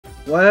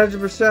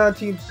100% on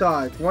Team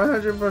Sonic,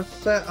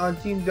 100% on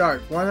Team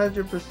Dark,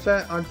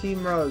 100% on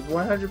Team Rose,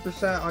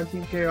 100% on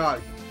Team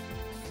Chaotic.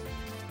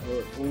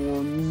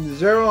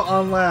 0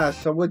 on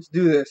last. So let's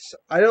do this.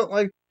 I don't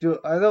like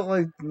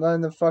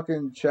letting the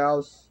fucking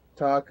chows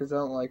talk because I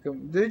don't like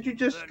them. Did you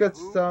just get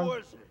stung? Who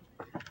was it?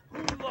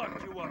 Who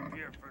locked you up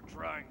here for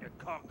trying to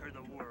conquer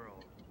the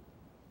world?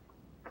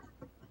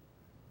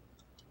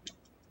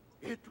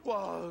 It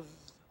was...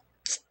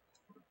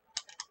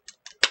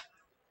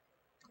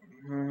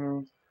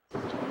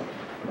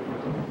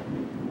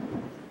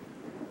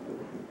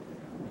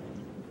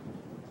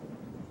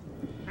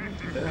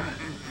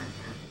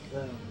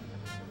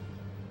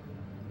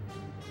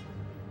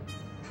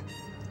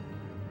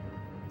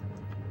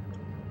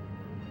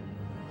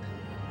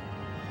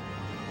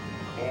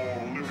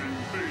 All living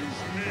things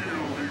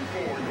kneel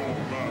before your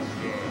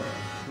master.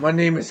 My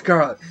name is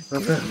Scarlet.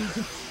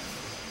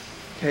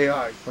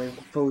 Chaotic, flame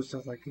foe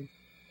stuff like it.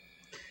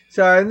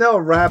 So I know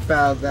a rap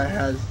battle that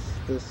has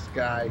this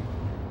guy.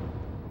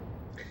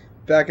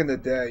 Back in the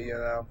day, you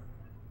know.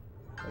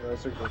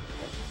 Those are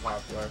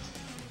popular.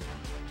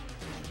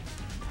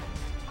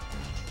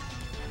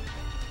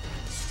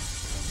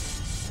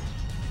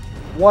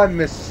 One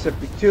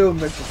Mississippi, 2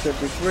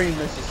 Mississippi, 3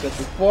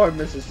 Mississippi, 4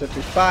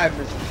 Mississippi, 5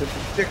 Mississippi,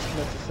 6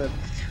 Mississippi,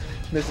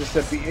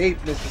 Mississippi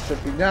 8,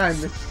 Mississippi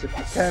 9,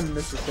 Mississippi 10,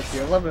 Mississippi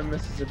 11,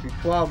 Mississippi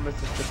 12,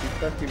 Mississippi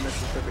 13,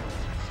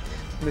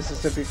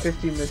 Mississippi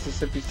 15,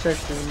 Mississippi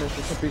 16,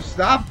 Mississippi.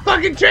 Stop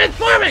fucking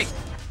transforming!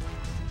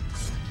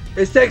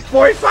 It takes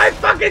 45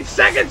 fucking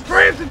seconds for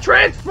him to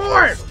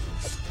transform!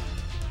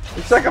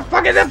 It's like a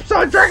fucking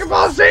episode of Dragon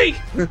Ball Z!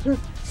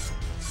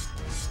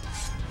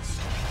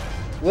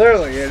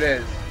 Literally, it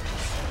is.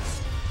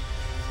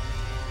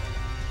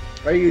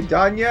 Are you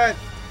done yet?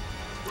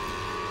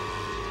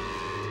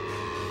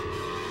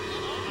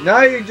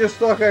 Now you just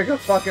look like a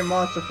fucking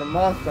monster from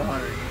Monster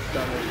Hunter, you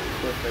son of a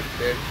perfect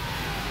bitch.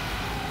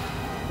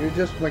 You're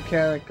just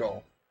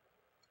mechanical.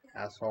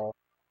 Asshole.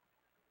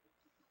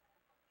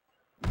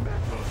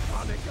 Metal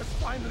Sonic has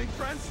finally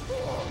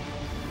transformed!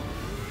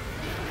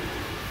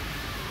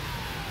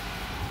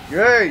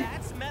 Yay!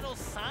 That's Metal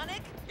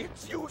Sonic?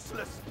 It's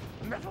useless!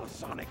 Metal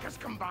Sonic has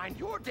combined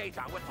your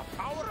data with the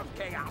power of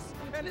chaos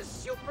and is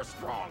super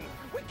strong!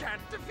 We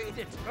can't defeat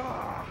it!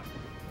 Ah!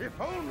 If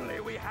only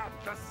we had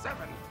the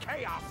 7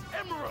 Chaos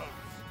Emeralds!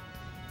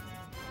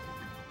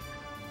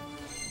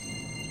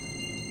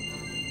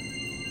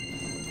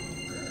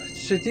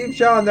 So Team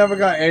Shadow never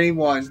got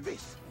anyone.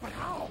 This, but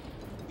how?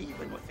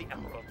 Even with the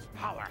Emerald's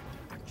power,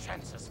 our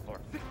chances for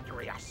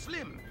victory are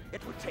slim.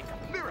 It would take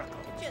a miracle.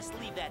 Just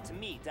leave that to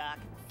me, Doc.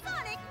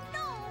 Sonic, no!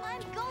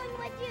 I'm going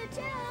with you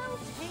too!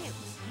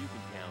 Tails. You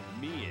can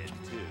count me in,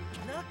 too.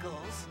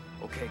 Knuckles.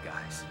 Okay,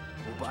 guys.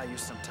 We'll buy you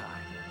some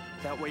time.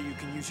 That way you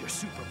can use your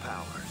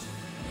superpowers.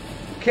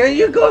 Can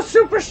you go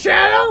Super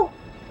Shadow?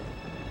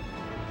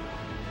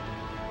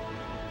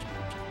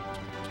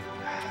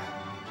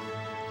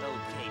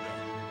 Okay then.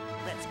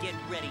 Let's get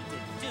ready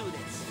to do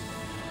this.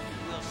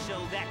 We'll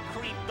show that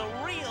creep the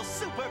real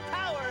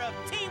superpower of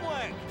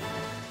teamwork.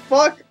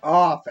 Fuck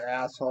off,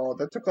 asshole.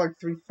 That took like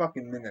 3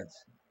 fucking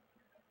minutes.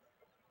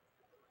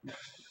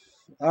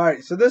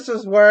 Alright, so this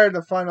is where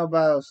the final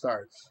battle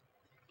starts.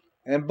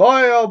 And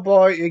boy, oh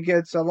boy, it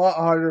gets a lot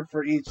harder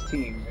for each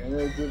team. And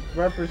it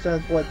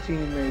represents what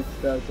teammates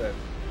does it.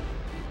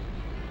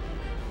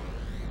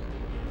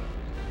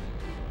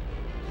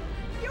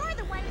 You're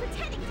the one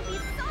pretending to be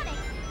Sonic!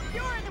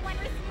 You're the one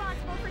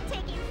responsible for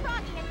taking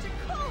Froggy and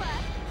Chacola!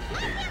 I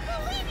can't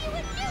believe you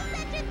would do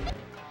such a thing!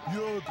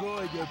 You're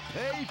going to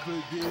pay for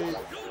this.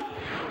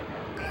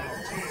 How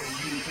dare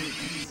you think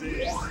he's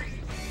it?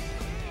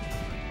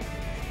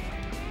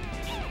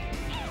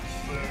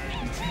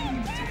 Burn to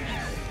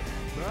death.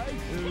 My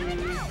turn.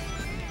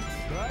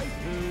 My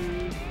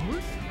turn.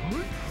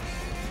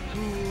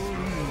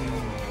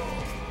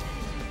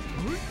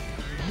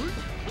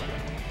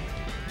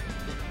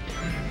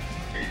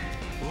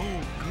 Oh,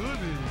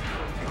 goodness.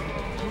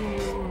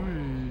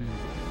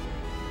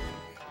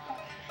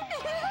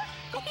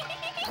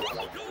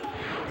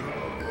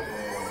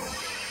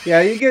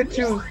 Yeah, you get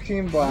 2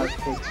 team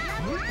blasts.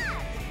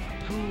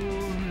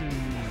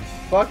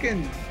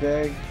 Fucking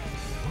big.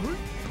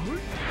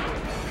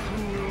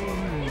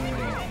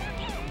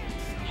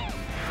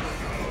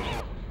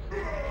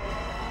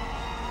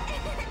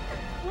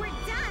 We're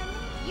done!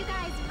 You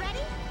guys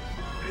ready?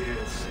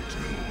 It's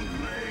too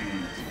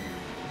late.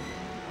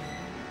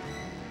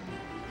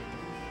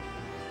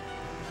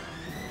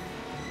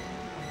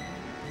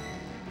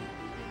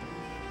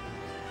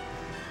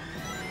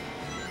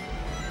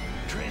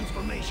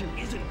 Transformation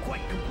isn't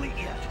quite complete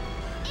yet.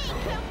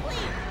 Incomplete!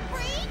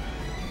 Freak!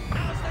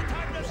 Now's the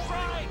time to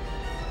strike!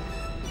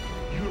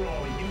 You're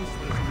all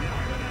useless now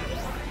that I've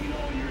copied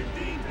all your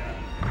data.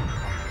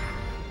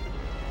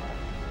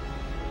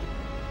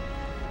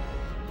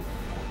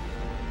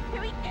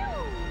 Here we go!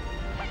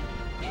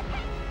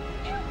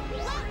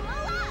 Lock them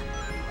all up!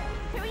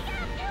 Here we go!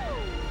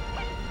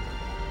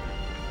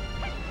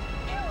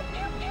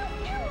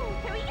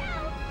 Here we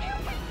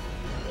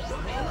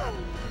go!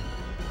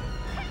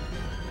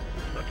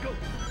 Let's go.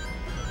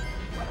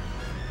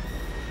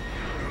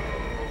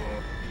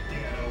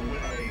 Get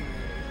away.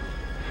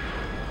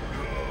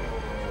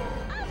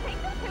 I'll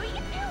take the 3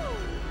 and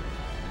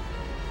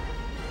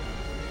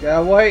 2.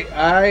 Yeah, wait,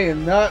 I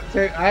am not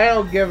taking. I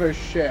don't give a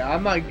shit.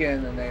 I'm not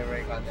getting an A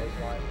rank on this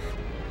one.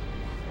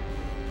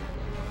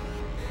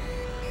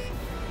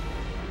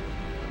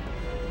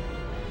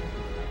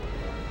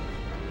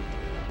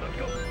 Let's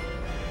go.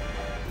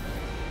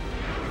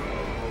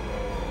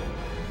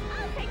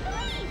 I'll take the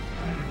lead.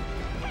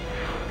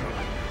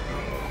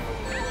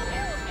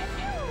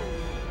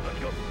 Let's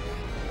go.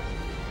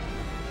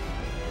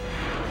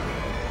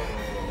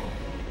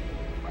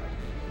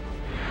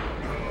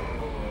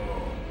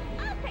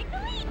 I'll take the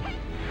lead.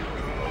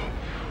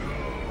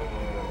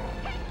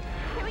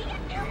 3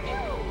 and 2.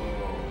 Let's go.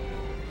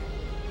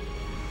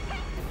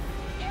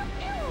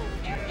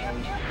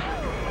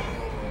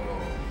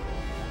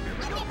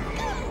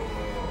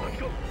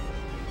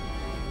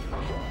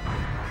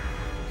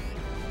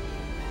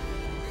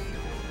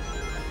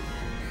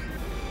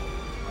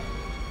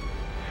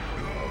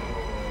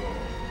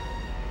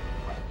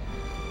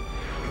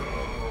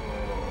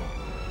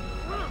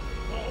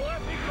 Let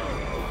me go.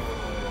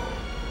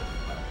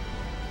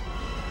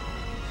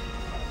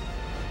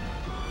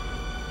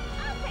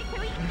 I'll take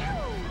 3 and 2.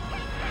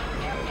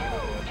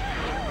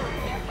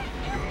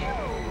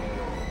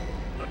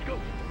 Let's go.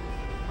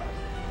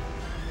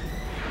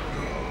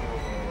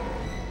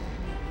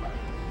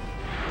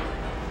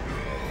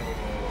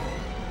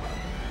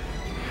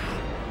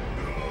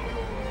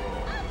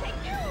 I'll take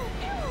 2.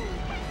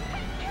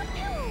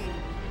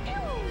 Here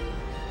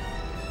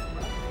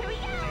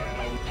we go.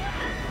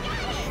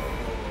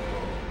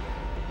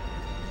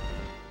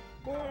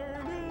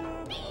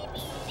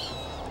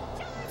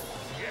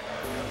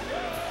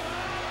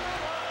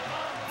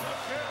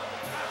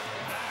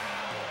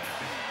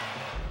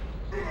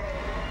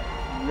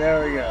 There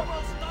we go.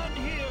 Almost done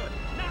here.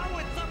 Now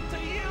it's up to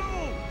you.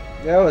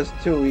 That was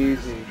too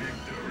easy.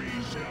 Victory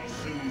shall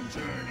soon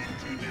turn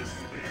into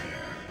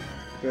despair.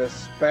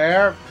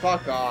 Despair?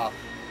 Fuck off.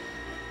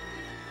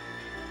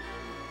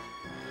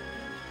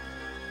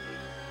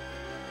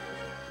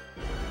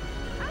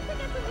 I'll take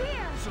it from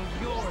here. So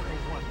you're the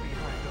one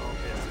behind all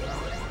this.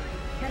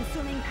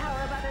 Consuming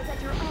power of others at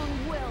your own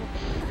will.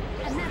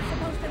 And that's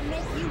supposed to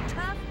make you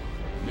tough?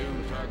 New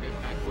target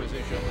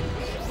acquisition.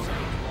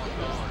 Sight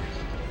locked on.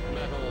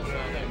 Metal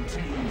Sonic.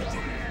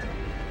 Tuesday.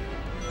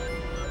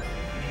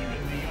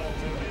 Even the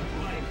ultimate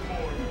life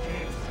form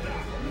can't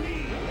stop me.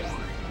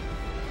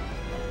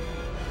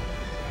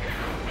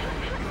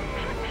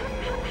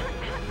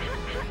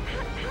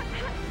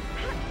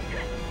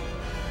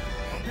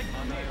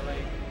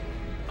 Annihilate.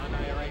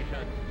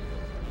 Annihilation.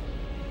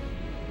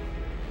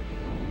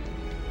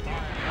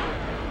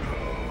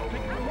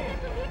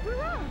 We're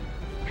wrong.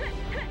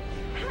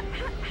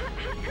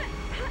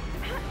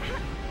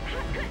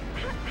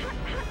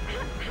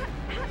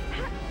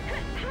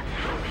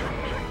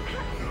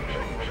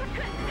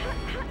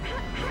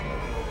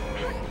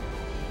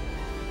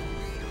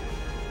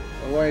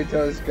 I'll wait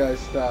till this guy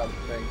stops.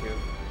 Thank you.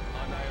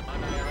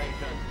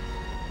 Annihilation.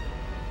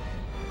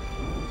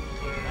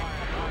 We're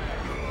wrong.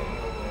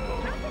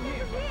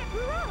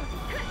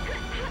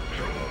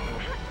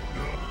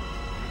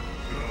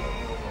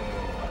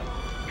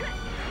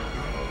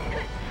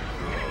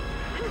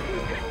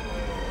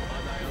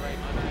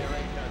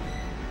 Annihilation.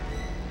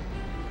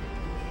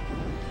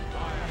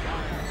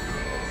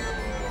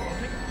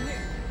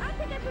 I'll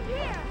take it from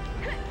here.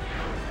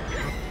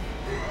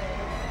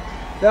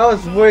 That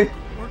was way.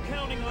 We're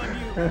counting on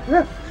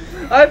you.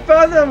 I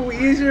found an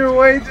easier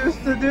way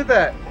just to do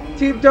that.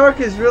 Team Dark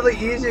is really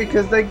easy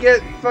because they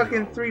get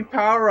fucking 3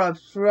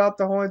 power-ups throughout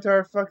the whole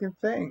entire fucking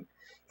thing.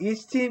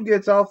 Each team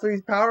gets all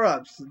 3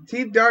 power-ups.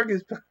 Team Dark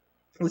is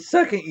the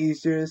second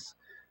easiest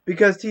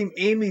because Team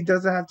Amy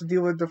doesn't have to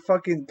deal with the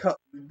fucking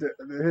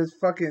his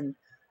fucking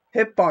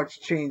hitbox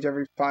change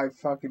every 5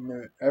 fucking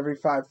minutes, every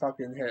 5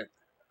 fucking hit.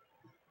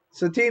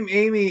 So Team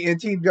Amy and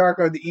Team Dark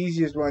are the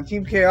easiest one.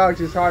 Team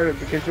Chaos is harder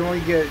because you only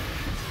get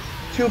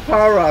 2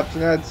 power-ups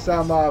and that's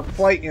some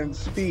flight and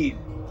speed.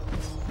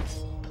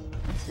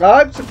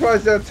 I'm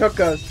surprised that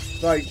took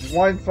us like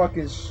 1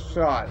 fucking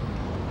shot.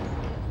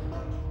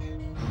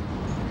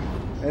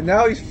 And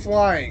now he's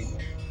flying.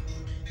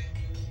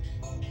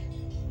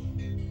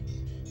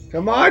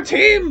 Come on,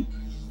 team!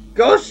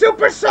 Go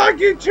Super Sonic,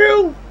 you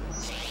two!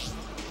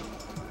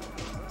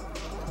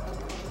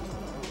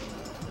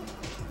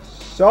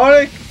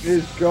 Sonic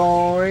is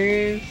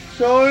going.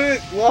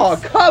 Sonic. Oh,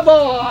 come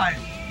on!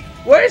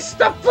 Where's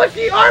the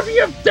flicky army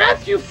of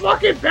death, you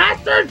fucking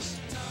bastards?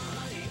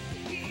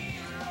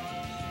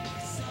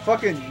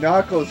 Fucking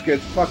Knuckles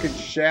gets fucking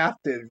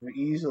shafted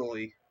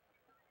easily.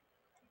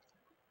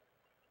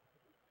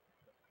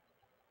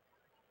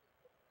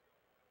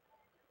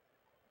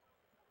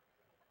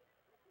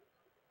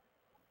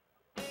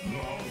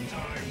 Long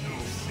time no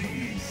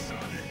see,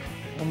 Sonic.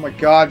 Oh my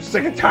god, I'm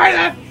sick and tired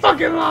of that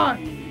fucking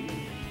line!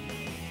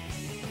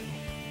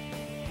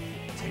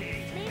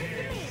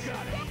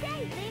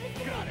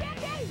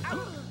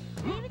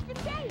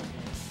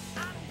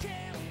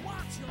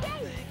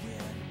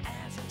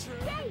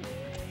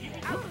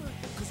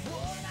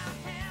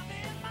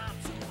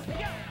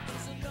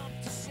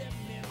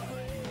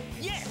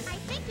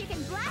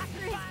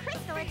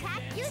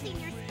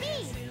 using your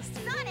speed.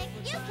 Sonic,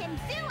 you can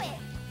do it.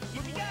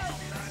 Here we go.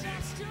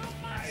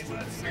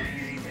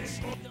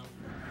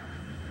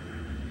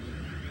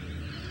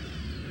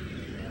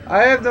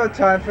 I have no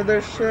time for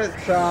this shit,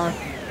 so...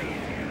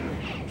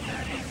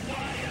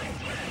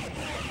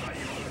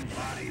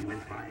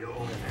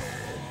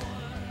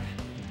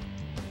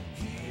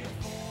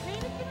 Leave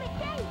it to me,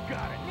 Dave.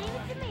 Got it. Leave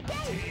it to me,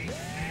 Dave.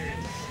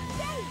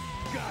 Dave.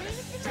 Got Leave it.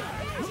 it to me, Dave.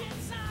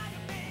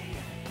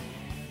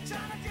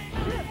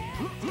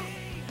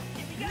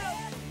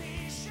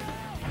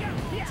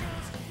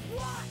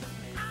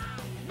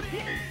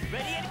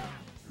 Ready?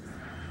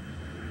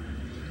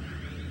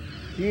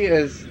 He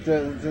is...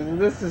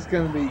 This is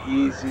gonna be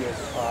easy as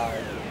fuck.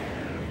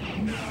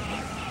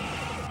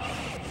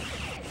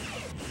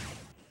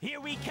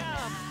 Here we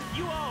come.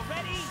 You all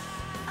ready?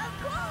 Of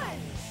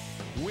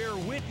course. We're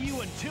with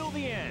you until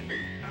the end.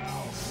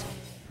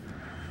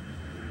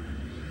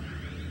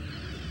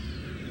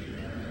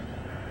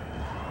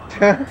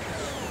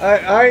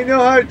 I know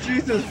how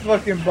Jesus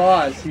fucking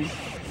boss. He's...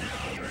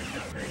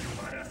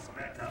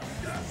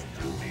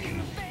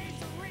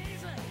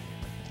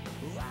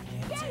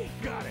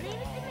 Got it.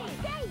 Leave it to me,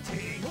 Dave.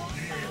 Dave.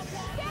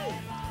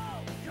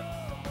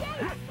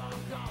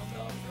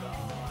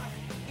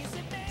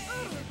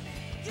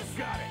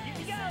 Got it. Here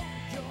we go.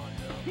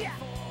 Yeah.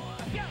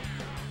 Go.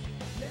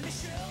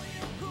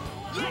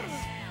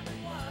 Yes.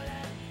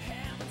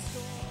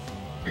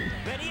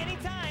 Ready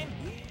anytime.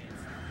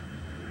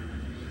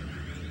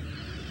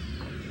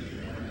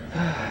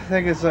 I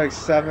think it's like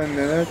 7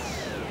 minutes.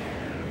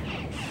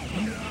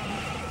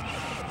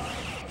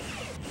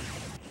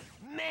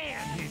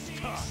 Man, he's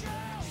tough.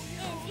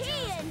 Is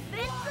he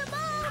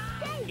invincible?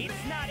 Dave.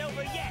 It's not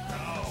over yet.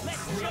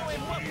 Let's show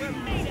him what we're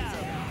made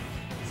of.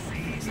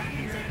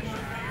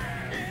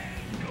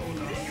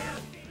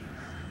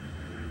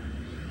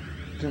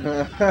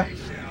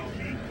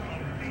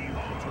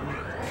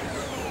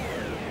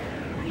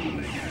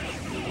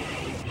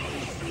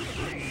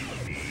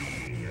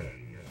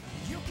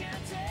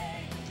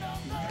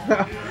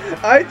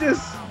 I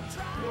just...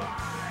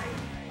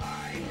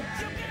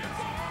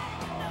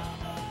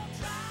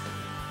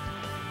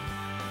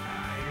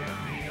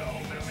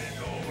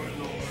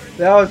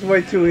 That was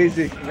way too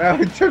easy.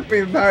 It took me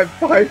about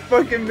 5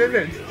 fucking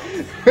minutes.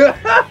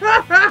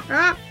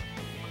 Yeah,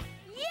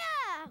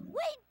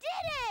 we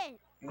did it.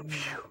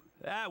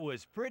 That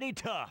was pretty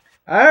tough.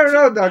 I don't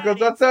know,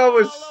 Knuckles. I thought it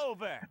was... All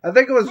over. I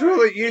think it was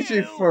really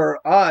easy for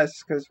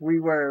us because we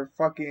were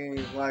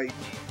fucking like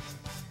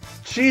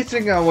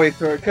cheating our way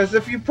through it. Because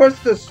if you push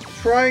this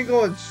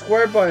triangle and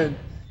square button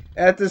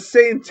at the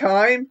same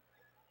time,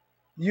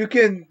 you have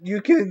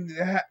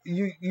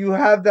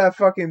that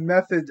fucking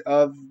method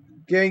of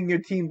getting your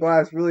team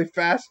blast really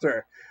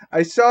faster.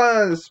 I saw it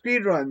on the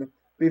speedrun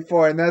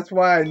before, and that's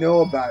why I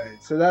know about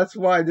it. So that's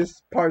why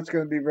this part's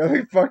gonna be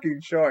really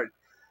fucking short.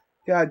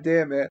 God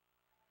damn it.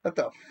 What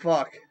the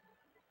fuck?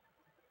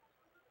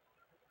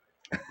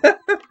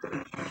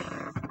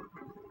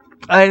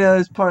 I know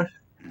this part.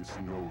 It's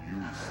no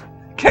use.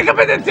 Kick him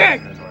in the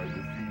dick! As I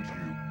defeat you.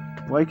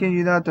 Why can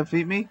you not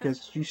defeat me?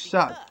 Because you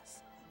suck.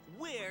 Because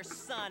we're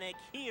Sonic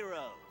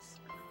heroes.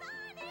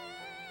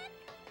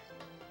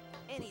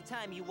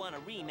 Anytime you want a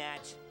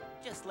rematch,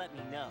 just let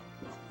me know.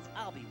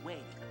 I'll be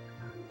waiting.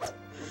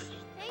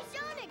 Hey,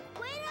 Sonic,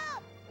 wait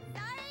up.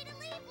 Sorry to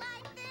leave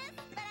like this,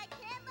 but I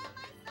can't let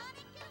my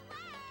Sonic get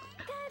away.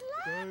 Good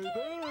luck.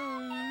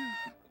 Bye-bye.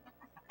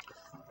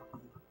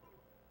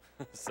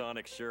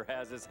 Sonic sure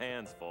has his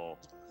hands full.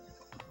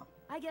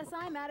 I guess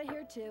I'm out of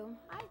here too.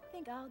 I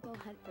think I'll go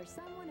hunt for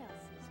someone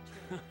else's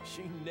tree.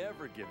 She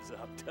never gives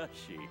up, does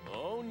she?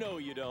 Oh, no,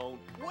 you don't.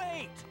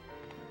 Wait!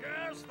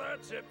 Guess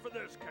that's it for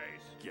this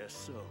case. Guess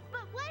so.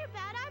 But what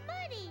about our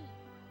money?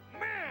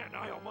 Man,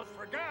 I almost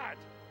forgot.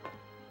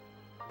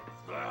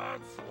 That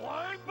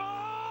slime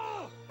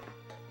ball!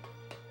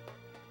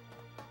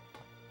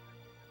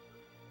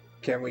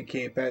 Can we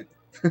keep it?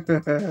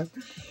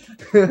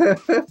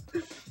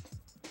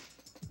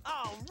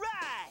 All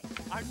right!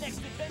 Our next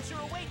adventure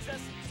awaits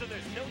us, so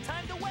there's no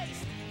time to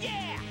waste.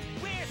 Yeah!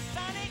 We're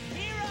Sonic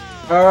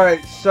Heroes!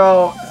 Alright,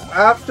 so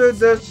after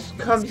this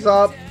comes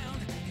up,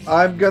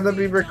 I'm gonna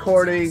be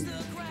recording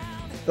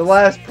the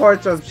last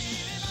parts of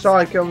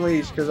Sonic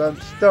Unleashed because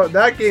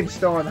that game's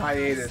still on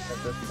hiatus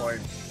at this point.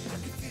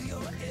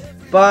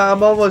 But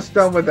I'm almost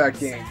done with that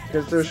game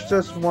because there's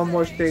just one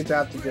more stage I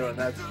have to do, and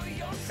that's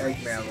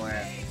Eggman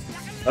Land.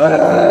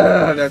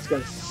 That's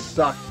gonna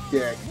suck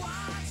dick.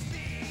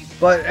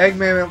 But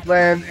Eggman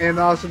Land and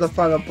also the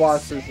final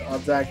bosses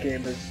of that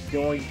game is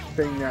the only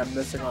thing that I'm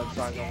missing on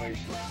Sonic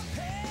Unleashed.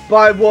 But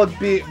I will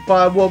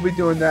be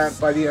doing that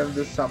by the end of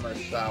the summer,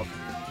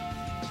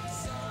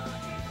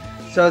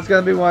 so it's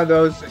gonna be one of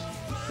those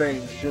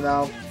things, you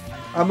know.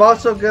 I'm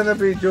also gonna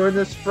be doing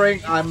this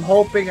spring. I'm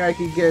hoping I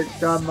can get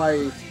done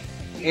my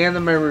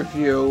anime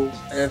review.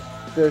 If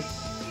then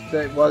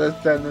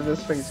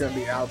this thing's gonna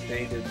be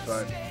outdated,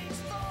 but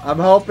I'm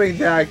hoping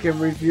that I can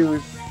review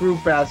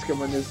Fruit Basket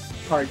when this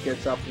part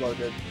gets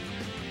uploaded.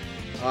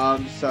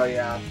 So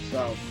yeah,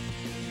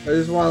 I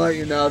just want to let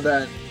you know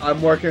that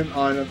I'm working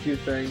on a few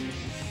things.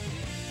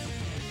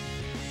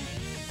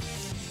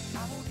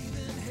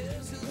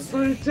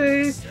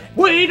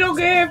 We don't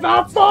give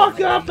a fuck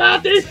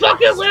about these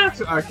fucking lyrics!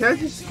 Can I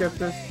just skip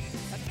this?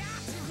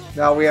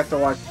 No, we have to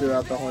watch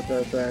throughout the whole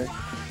entire thing.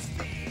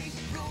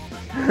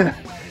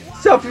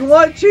 So if you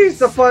want cheese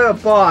to fight a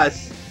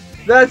boss,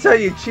 that's how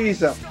you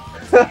cheese them.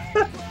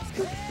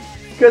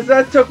 Because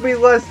that took me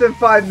less than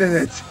 5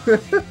 minutes.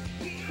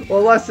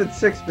 Well, less than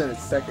 6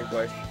 minutes,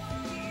 technically.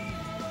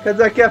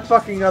 Because I kept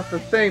fucking up the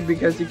thing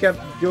because he kept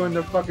doing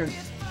the fucking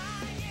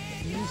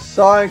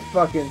Sonic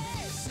fucking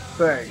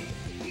thing.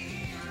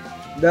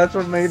 That's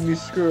what made me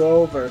screw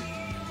over.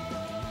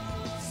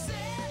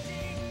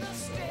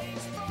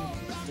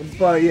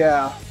 But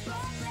yeah.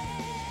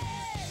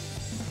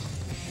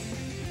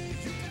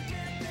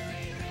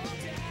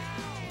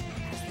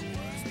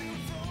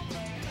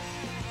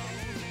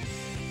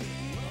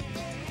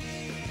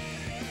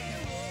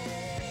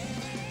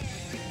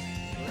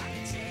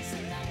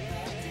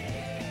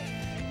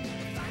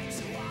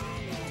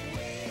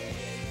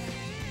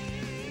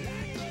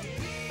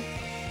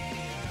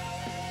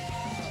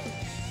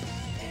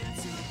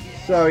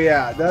 So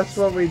yeah, that's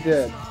what we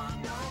did.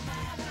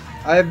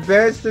 I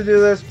advanced to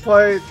do this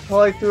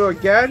playthrough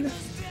again.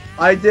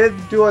 I did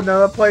do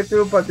another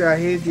playthrough, but I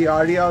hated the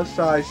audio,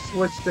 so I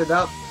switched it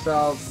up.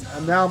 So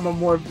and now I'm a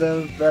more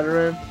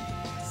veteran.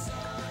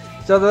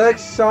 So the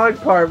next Sonic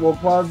part will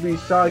probably be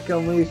Sonic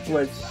Unleashed,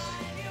 which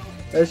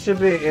it should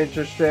be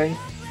interesting.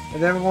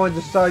 And then we're going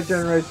to Sonic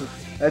Generations.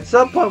 At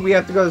some point, we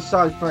have to go to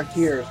Sonic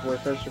Frontiers,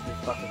 which that should be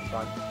fucking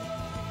fun.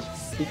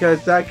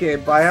 Because that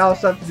game, but I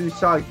also have to do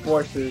Sonic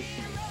Forces,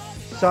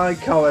 Sonic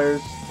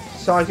Colors,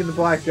 Sonic and the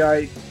Black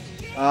Knight.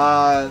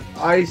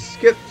 I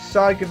skipped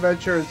Sonic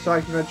Adventure and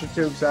Sonic Adventure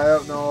 2 because I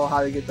don't know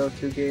how to get those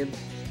two games.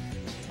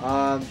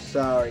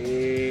 So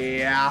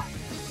yeah.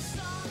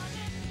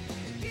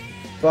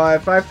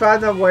 But if I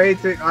find a way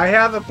to, I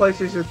have a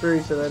PlayStation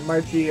 3, so that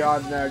might be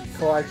on the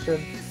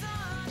collection.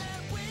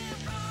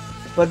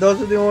 But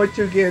those are the only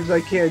two games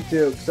I can't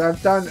do because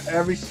I've done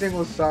every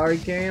single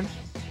Sonic game.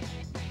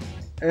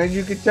 And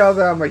you can tell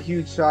that I'm a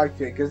huge Sonic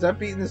fan because I've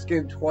beaten this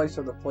game twice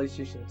on the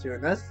PlayStation 2,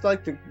 and that's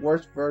like the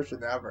worst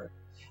version ever.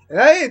 And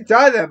I didn't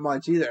die that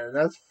much either, and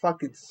that's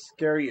fucking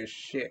scary as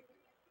shit.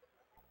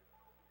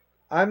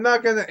 I'm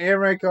not gonna air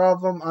rank all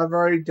of them, I've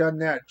already done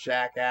that,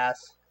 jackass.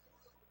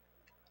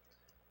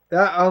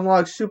 That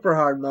unlocks super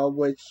hard mode,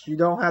 which you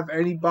don't have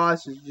any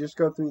bosses, you just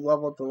go through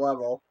level to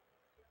level.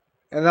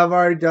 And I've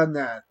already done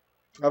that.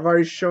 I've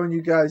already shown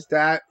you guys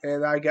that,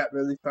 and I got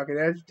really fucking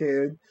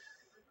agitated.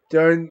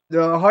 During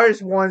the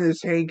hardest one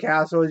is Hane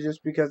Castle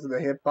just because of the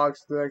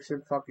hitbox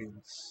direction fucking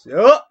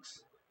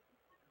sucks.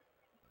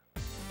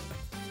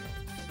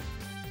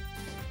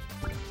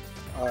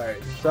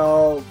 Alright,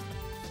 so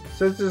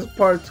since this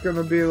part's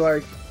gonna be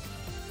like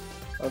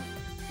a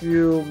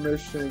few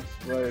missions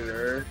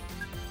later.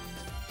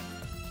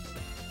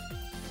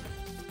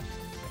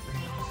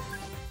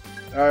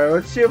 Alright,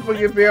 let's see if we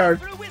can be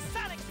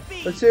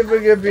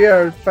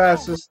our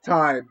fastest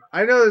time.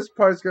 I know this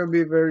part's gonna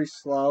be very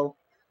slow.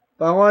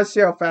 But I want to see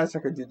how fast I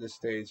can do this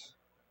stage.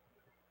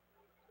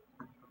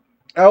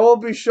 I will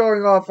be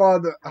showing off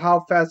how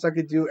fast I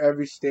can do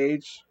every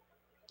stage.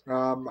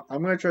 I'm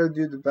going to try to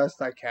do the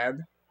best I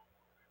can.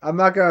 I'm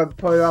not going to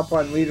put it up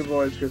on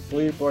leaderboards because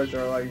leaderboards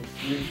are like,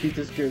 you can beat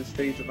this good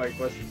stage in like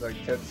less than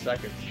like 10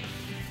 seconds.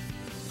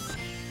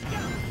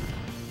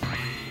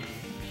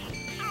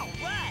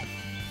 Alright!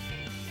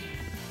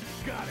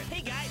 Got it.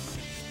 Hey guys,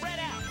 spread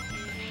out.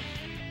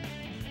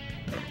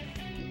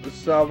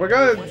 So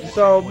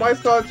so my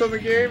thoughts on the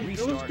game, it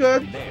was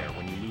good.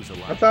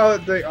 I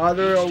thought the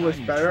audio was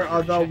better,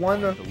 although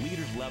one of the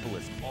leader's level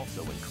is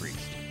also increased.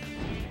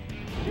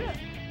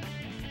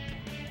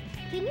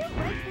 Can you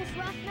break this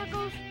rock,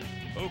 Knuckles?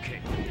 Okay.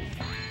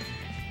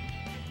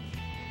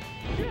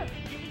 Here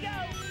we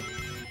go.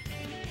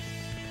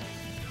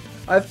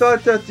 I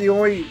thought that the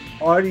only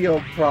audio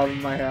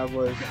problem I had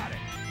was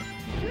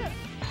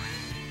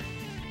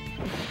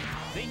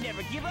They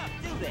never give up,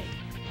 do they?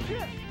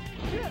 Here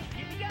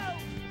we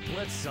go.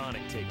 Let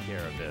Sonic take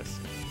care of this.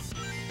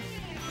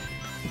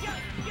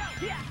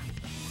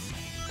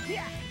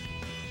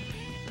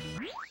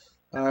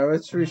 Alright,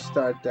 let's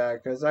restart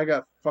that, because I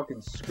got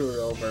fucking screwed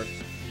over.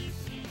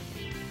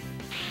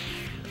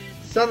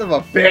 Son of a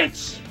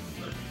bitch!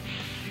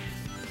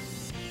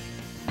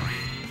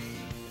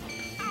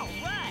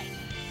 Alright!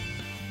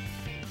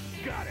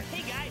 Got it.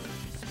 Hey guys,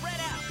 spread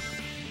out.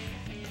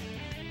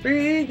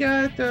 We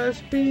got the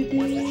speedy.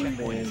 Once the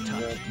checkpoint is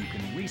touched, you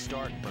can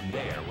restart from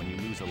there when you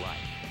lose a life.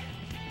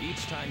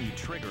 Each time you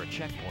trigger a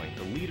checkpoint,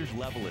 the leader's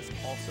level is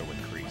also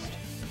increased.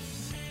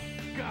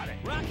 Got it.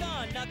 Rock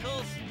on,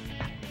 Knuckles.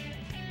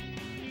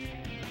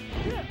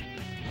 Here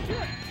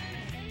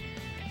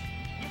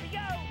we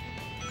go.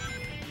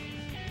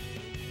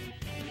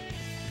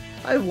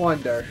 I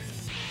wonder.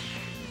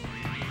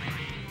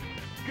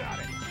 Got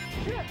it.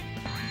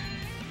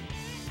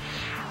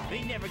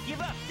 They never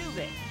give up, do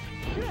they?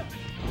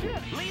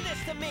 Leave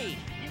this to me.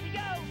 Here we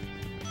go.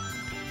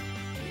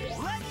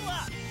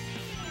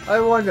 I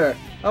wonder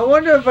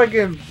if I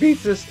can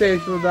beat this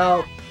stage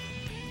without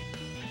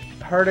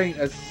hurting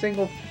a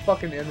single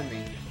fucking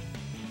enemy.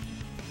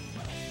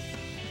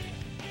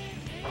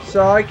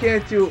 So I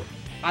can't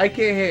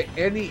hit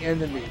any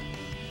enemy.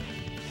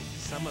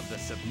 Some of the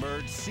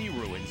submerged sea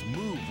ruins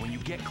move when you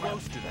get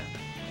close to them.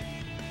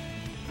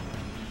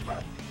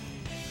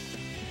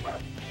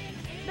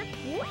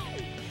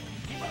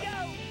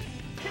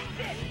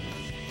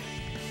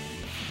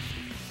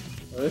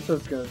 Well, this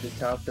one's gonna be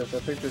tough because I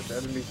think there's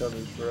enemies on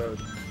this road.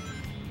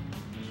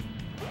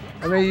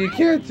 I mean, you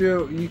can't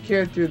do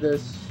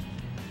this.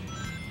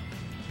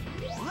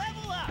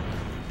 Level up.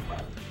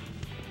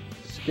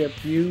 Skip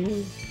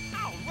you.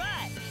 All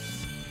right.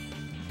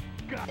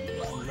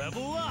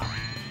 Level up.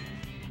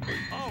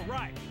 All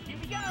right. Here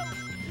we go.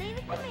 Leave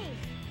it to me.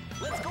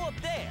 Let's go up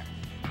there.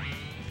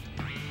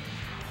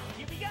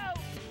 Here we go.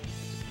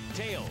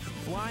 Tails,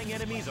 flying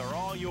enemies are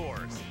all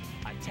yours.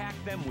 Attack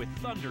them with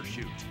Thunder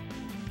Shoot.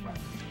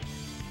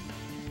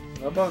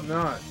 How about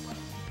not?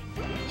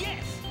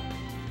 Yes.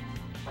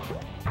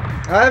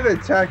 I haven't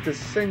attacked a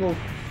single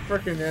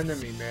freaking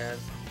enemy, man.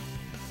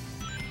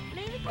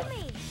 Leave it to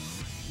me.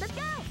 Let's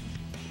go.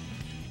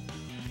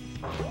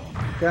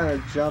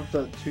 Kinda jumped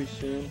up too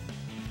soon.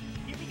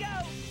 Here we go.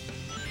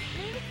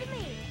 Leave it to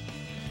me.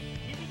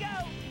 Here we go.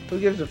 Who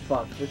gives a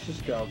fuck? Let's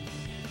just go.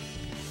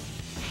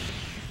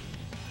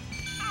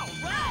 All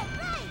right.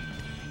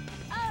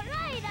 All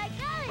right, I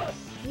got it.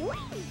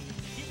 Whee!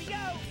 Here we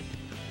go.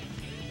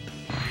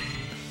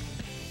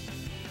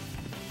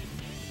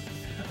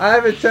 I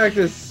haven't attacked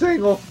a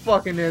single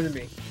fucking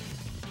enemy.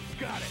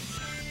 Got it.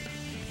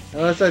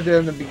 Unless I did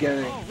in the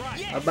beginning. All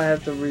right. I might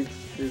have to read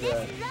through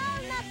that. This is all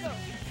Knuckles.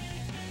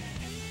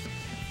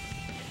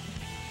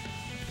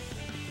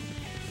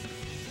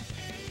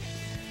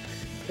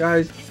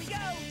 Guys, Here we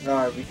go.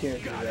 alright, we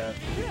can't do that.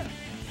 Here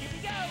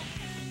we go.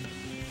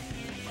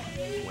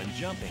 When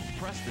jumping,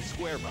 press the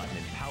square button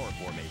in power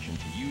formation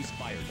to use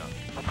Fire Dunk.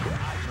 I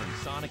turn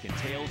Sonic and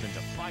Tails into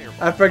fireballs.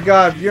 I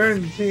forgot, if you're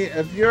in team,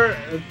 if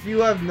you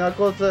have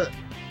Knuckles as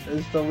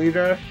the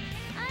leader,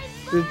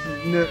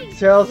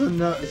 Tails and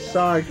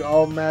Sonic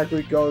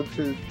automatically go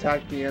to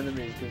attack the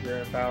enemies because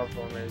they're in power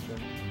formation.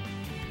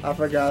 I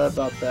forgot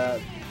about that.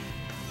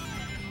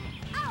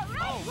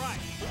 All right.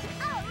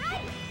 All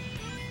right.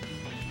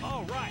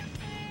 All right.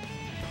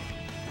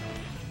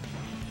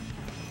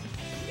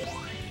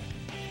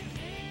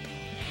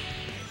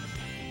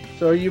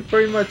 So you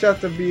pretty much have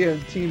to be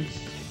in team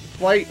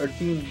flight or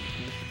team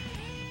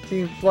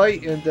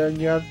flight, and then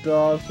you have to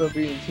also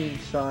be in team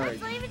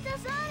Sonic. Let's leave it to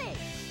Sonic.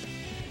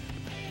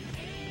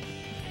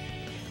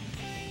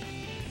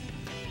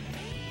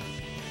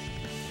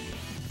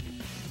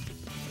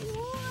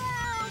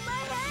 Wow, my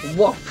head.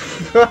 Whoa!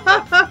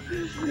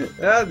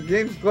 Yeah, the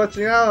game's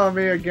glitching out on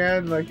me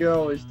again, like it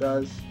always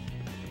does.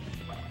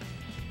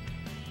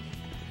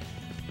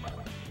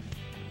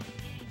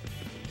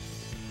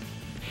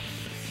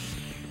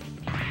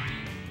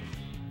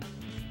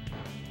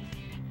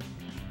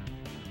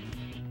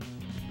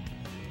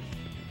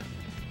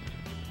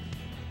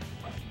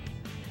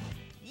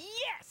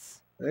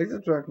 Yes. I think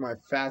that's like my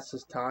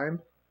fastest time.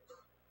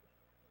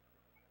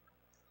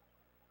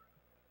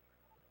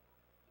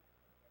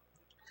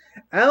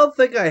 I don't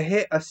think I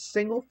hit a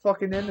single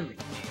fucking enemy.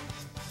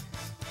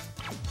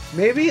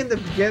 Maybe in the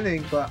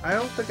beginning, but I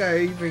don't think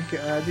I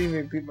didn't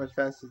even beat my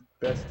fastest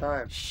best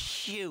time.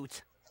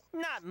 Shoot.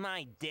 Not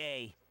my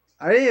day.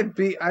 I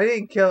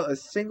didn't kill a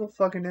single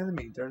fucking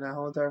enemy during that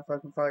whole entire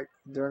fucking fight,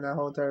 during that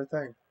whole entire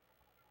thing.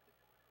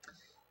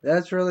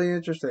 That's really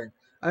interesting.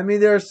 I mean,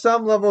 there are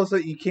some levels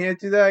that you can't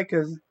do that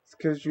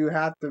because you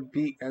have to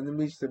beat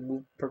enemies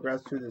to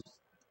progress through the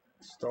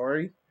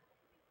story.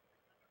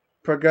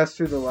 Progress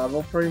through the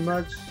level, pretty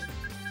much.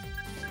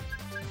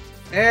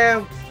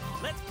 And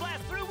Let's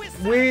blast through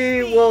with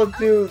we will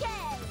do.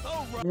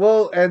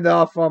 We'll end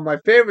off on my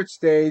favorite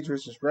stage,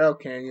 which is Rail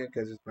Canyon,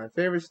 because it's my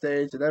favorite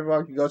stage, and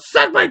everyone can go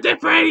suck my dick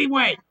for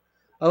anyway.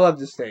 I love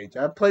this stage.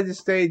 I played this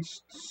stage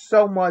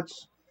so much.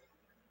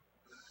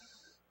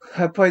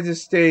 I played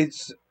this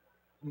stage,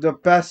 the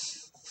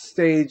best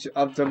stage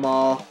of them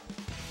all.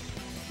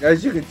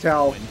 As you can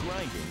tell, When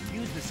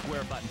grinding, use the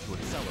square button to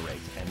accelerate.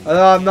 And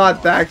I'm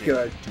not that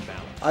good. to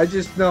balance. I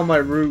just know my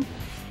route.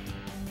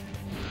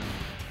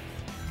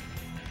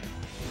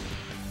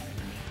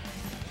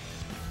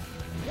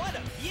 What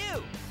a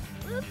view!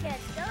 Look at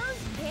those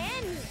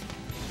canyons.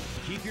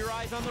 Keep your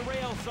eyes on the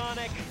rail,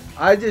 Sonic.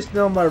 I just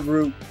know my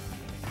route.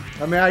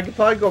 I mean, I could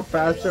probably go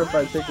faster if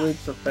I take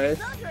leaps of faith,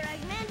 Those are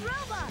Eggman's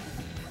robots.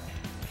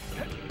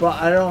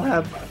 but I don't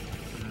have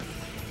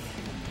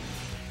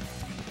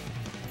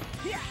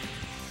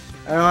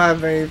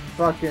any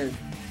fucking.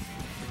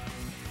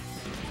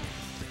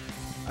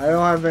 I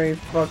don't have any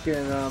fucking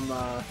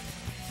The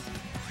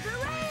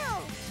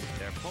rail.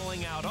 They're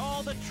pulling out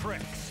all the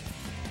tricks.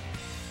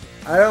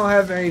 I don't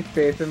have any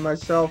faith in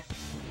myself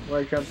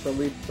when it comes to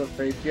leaps of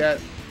faith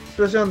yet.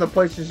 Especially on the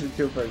PlayStation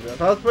 2 version.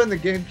 If I was playing the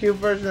GameCube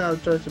version, I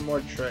would try some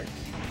more tricks.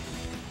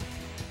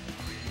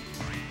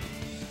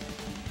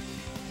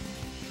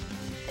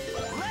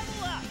 Level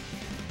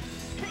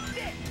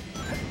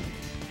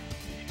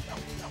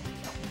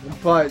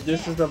but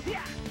this is the... Leave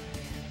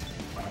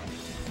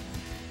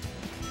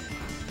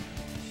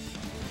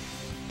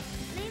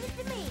it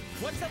to me.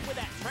 What's up with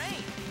that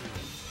train?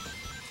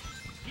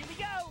 Here we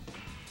go.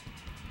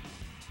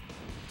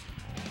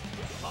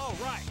 All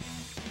right.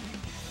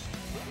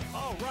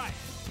 All right.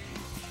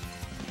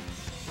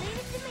 Leave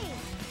it to me.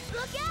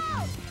 Look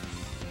out!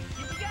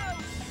 Here we go.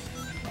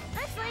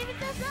 Let's leave it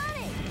to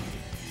Sonic.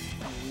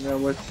 No,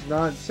 let's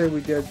not say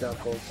we did,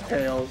 Knuckles.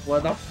 Tails,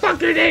 what the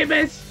fuck your name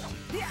is!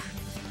 Yeah.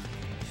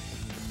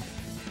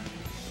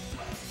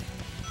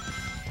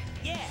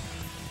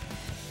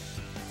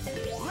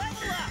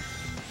 Level up.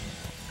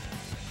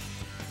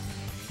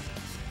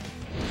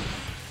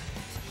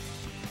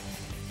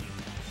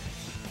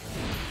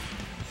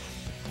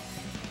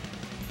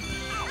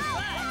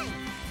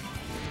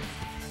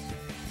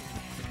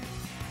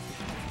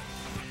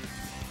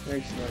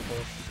 Thanks,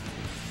 Knuckles.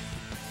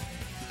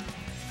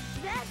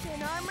 That's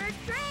an armored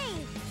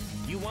train.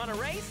 You want a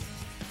race?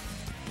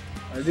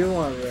 I do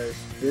want to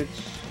race, bitch.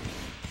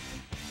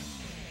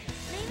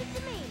 Leave it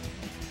to me.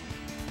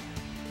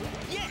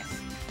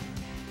 Yes.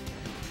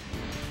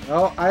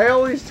 Oh, I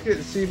always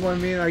see what I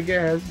mean. I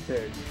get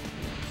hesitated.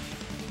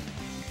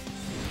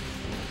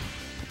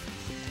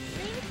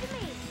 Leave it to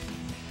me.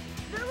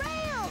 The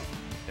rails.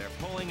 They're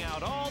pulling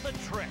out all the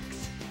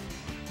tricks.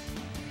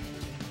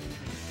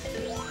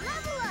 Level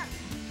up.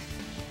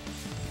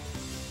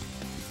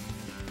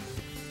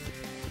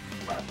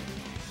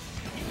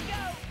 Here we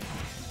go.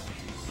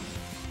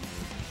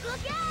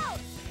 Look out.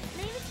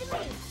 Leave it to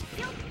me.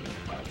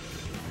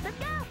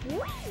 Look out.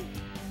 Whee!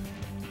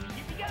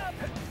 Here we go.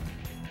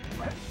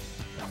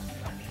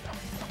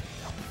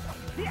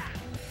 Yeah.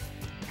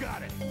 Got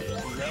it.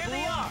 There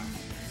they are.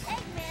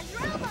 Eggman's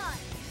robot.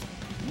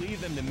 Leave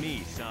them to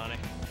me, Sonic.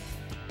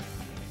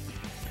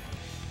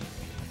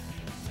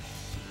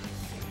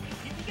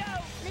 Here we go.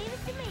 Leave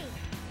it to me.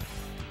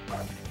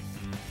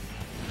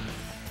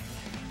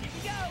 Here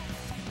we go.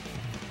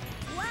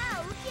 Wow,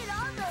 look at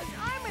all those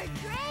armored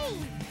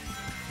trains.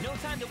 No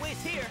time to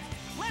waste here.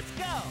 Let's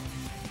go.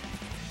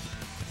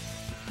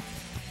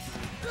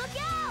 Look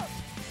out.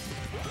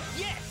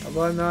 Yes. How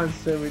about not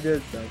say we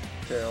did, though,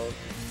 Tails?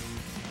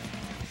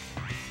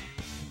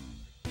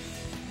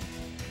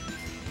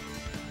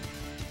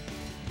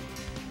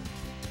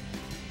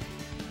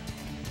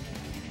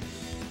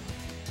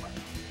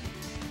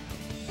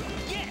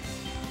 Yes.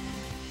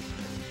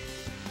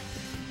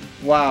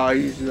 Wow, I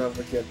usually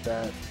never get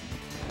that.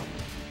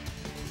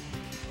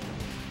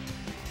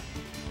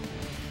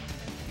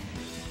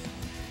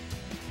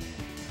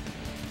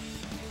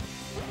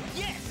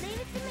 Yes. Leave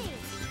it to me.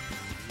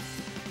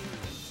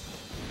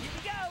 Here we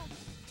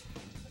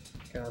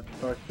go. Got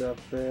fucked up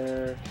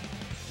there.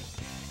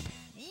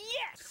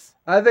 Yes.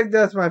 I think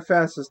that's my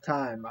fastest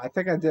time. I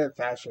think I did it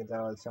faster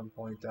though at some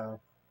point though.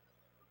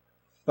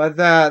 But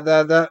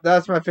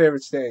that's my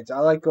favorite stage. I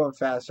like going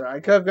faster.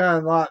 I could have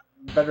gotten a lot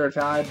better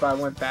time, but I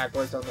went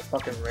backwards on the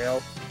fucking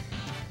rail.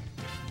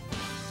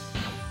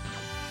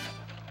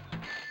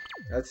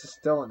 That's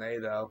still an A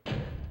though.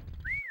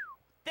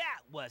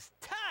 That was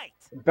tight.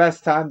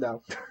 Best time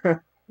though.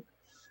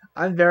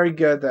 I'm very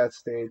good at that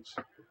stage.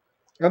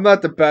 I'm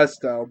not the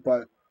best though,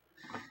 but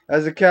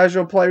as a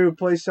casual player who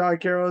plays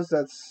Sonic Heroes,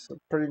 that's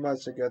pretty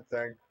much a good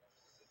thing.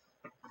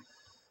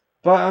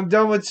 But I'm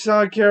done with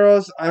Sonic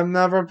Heroes. I'm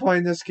never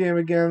playing this game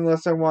again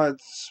unless I want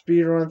to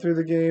speedrun through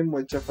the game,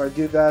 which if I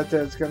do that,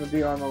 then it's going to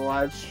be on a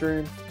live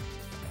stream.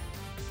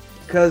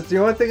 Because the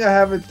only thing I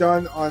haven't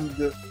done on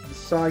the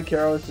Sonic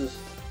Heroes is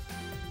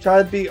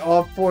try to beat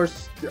all four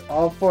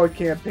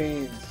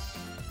campaigns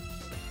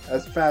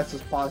as fast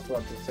as possible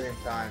at the same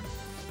time.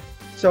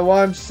 So what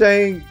I'm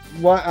saying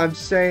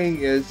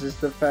is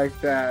the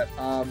fact that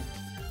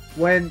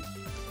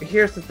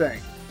here's the thing.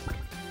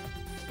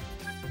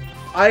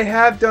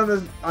 I've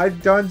done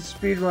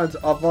speedruns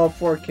of all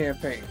 4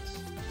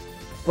 campaigns.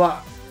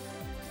 But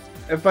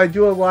if I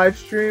do a live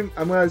stream,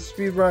 I'm gonna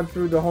speedrun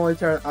through the whole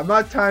entire. I'm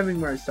not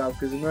timing myself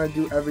because I'm gonna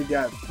do every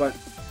death. But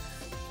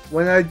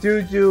when I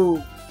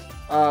do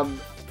I'm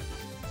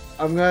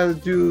gonna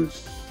do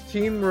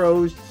Team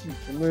Rose,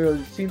 I'm gonna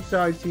do Team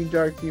Sonic, Team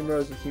Dark, Team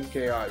Rose, and Team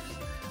Chaos.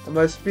 I'm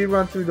gonna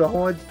speedrun through the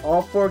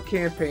all 4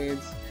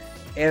 campaigns,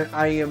 and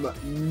I am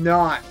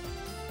not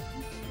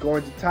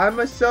going to time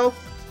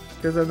myself.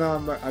 Because I know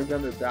I'm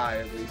gonna die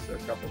at least a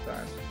couple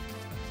times.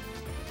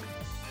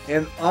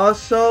 And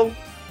also,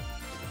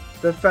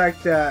 the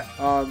fact that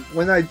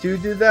when I do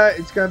that,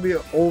 it's gonna be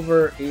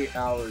over 8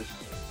 hours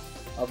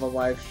of a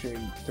live stream,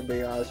 to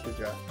be honest with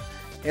you.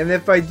 And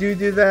if I do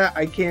that,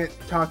 I can't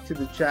talk to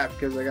the chat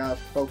because I gotta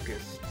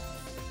focus.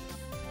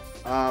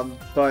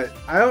 But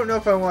I don't know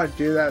if I want to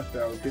do that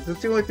though, because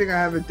that's the only thing I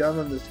haven't done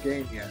on this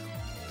game yet.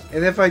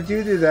 And if I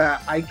do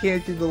that, I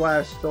can't do the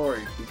last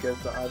story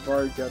because I've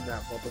already done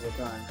that multiple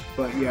times.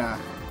 But yeah.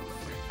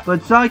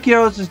 But Sonic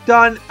Heroes is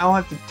done. I don't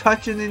have to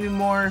touch it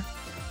anymore.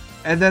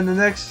 And then the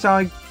next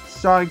Sonic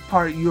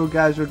part you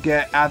guys will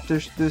get after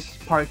this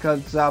part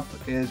comes up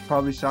is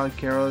probably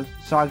Sonic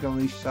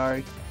Unleashed,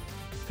 sorry.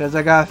 Because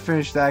I gotta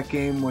finish that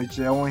game, which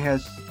it only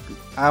has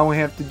I only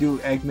have to do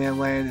Eggman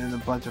Land and a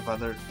bunch of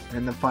other,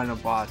 and the final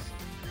boss.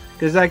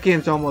 Because that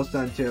game's almost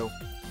done too.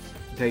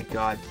 Thank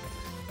God.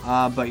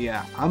 But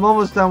yeah, I'm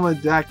almost done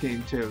with that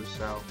game too,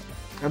 so.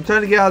 I'm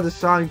trying to get all the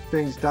Sonic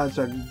things done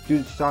so I can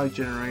do Sonic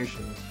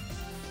Generations.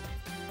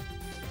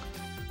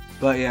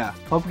 But yeah,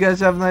 hope you guys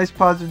have a nice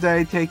positive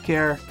day, take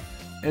care,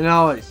 and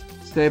always,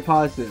 stay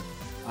positive.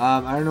 I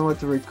don't know what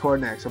to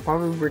record next. I'll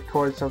probably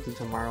record something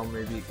tomorrow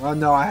maybe. Oh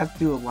no, I have to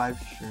do a live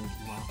stream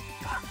tomorrow.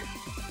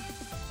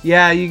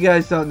 Yeah, you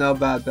guys don't know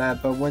about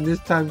that, but when this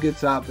time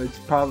gets up, it's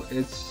probably,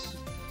 it's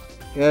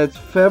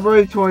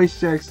February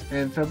 26th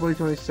and February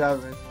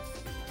 27th.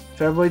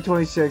 February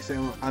 26th,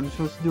 and I'm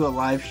supposed to do a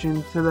live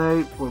stream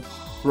today with.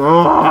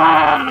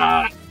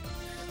 But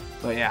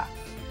yeah,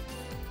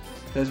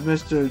 because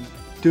Mr.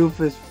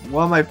 Doofus,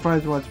 one of my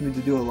friends wants me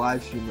to do a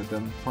live stream with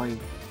them playing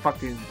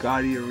fucking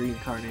God-eater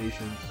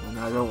reincarnations, and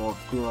I don't want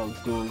to I was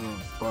doing it,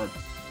 but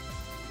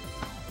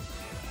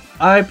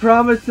I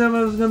promised them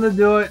I was gonna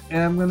do it,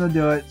 and I'm gonna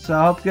do it. So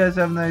I hope you guys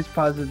have a nice,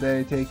 positive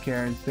day. Take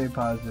care and stay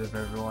positive,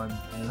 everyone.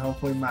 And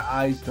hopefully my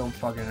eyes don't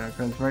fucking hurt,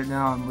 because right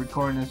now I'm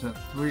recording this at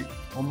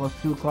almost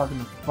 2 o'clock in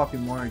the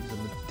fucking morning, because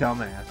I'm a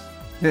dumbass.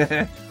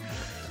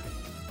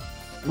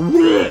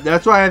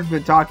 That's why I've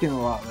been talking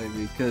a lot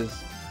lately, because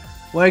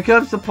when it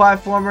comes to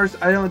platformers,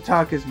 I don't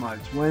talk as much.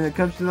 When it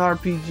comes to an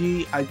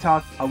RPG, I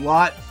talk a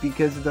lot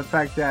because of the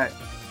fact that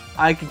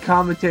I can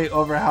commentate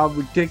over how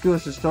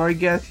ridiculous the story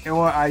gets,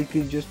 or I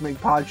can just make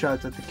pod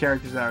shots at the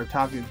characters that are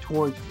talking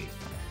towards me.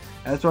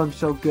 That's why I'm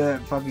so good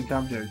at fucking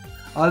commentaries.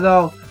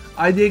 Although,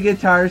 I did get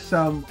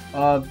tiresome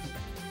of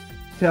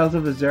Tales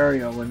of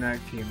Azaria when that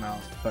came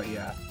out, but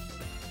yeah.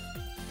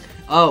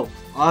 Oh,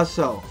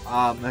 also,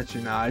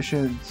 mention now, I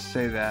shouldn't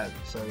say that,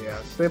 so yeah.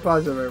 Stay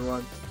positive,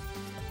 everyone.